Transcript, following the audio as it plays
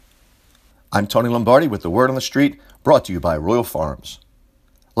I'm Tony Lombardi with the Word on the Street, brought to you by Royal Farms.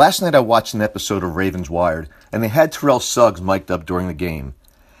 Last night I watched an episode of Ravens Wired, and they had Terrell Suggs mic'd up during the game.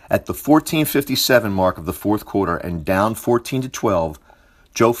 At the 14:57 mark of the fourth quarter and down 14-12,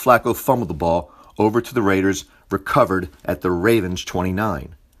 Joe Flacco fumbled the ball over to the Raiders, recovered at the Ravens'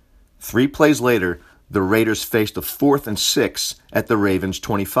 29. 3 plays later, the Raiders faced a 4th and 6 at the Ravens'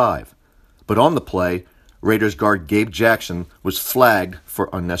 25. But on the play, Raiders guard Gabe Jackson was flagged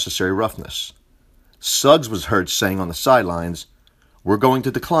for unnecessary roughness. Suggs was heard saying on the sidelines, "We're going to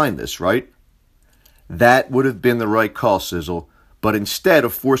decline this, right?" That would have been the right call, Sizzle, but instead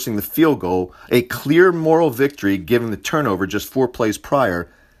of forcing the field goal, a clear moral victory given the turnover just 4 plays prior,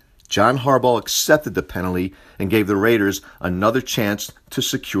 John Harbaugh accepted the penalty and gave the Raiders another chance to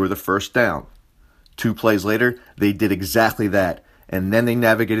secure the first down. 2 plays later, they did exactly that, and then they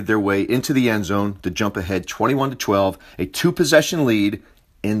navigated their way into the end zone to jump ahead 21-12, a 2-possession lead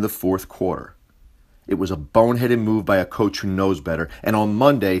in the fourth quarter. It was a boneheaded move by a coach who knows better, and on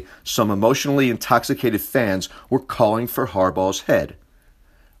Monday, some emotionally intoxicated fans were calling for Harbaugh's head.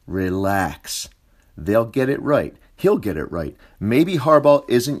 Relax. They'll get it right. He'll get it right. Maybe Harbaugh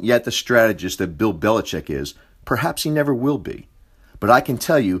isn't yet the strategist that Bill Belichick is. Perhaps he never will be. But I can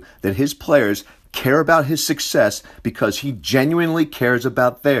tell you that his players care about his success because he genuinely cares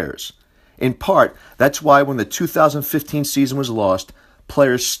about theirs. In part, that's why when the 2015 season was lost,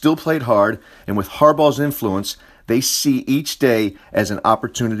 players still played hard, and with Harbaugh's influence, they see each day as an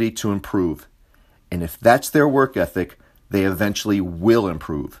opportunity to improve. And if that's their work ethic, they eventually will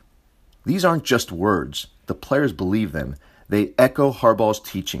improve. These aren't just words. The players believe them. They echo Harbaugh's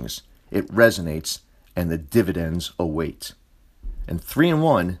teachings. It resonates, and the dividends await. And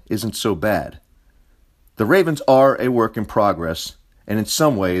 3-1 isn't so bad. The Ravens are a work in progress, and in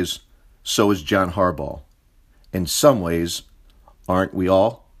some ways, so is John Harbaugh. In some ways, aren't we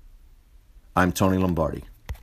all? I'm Tony Lombardi.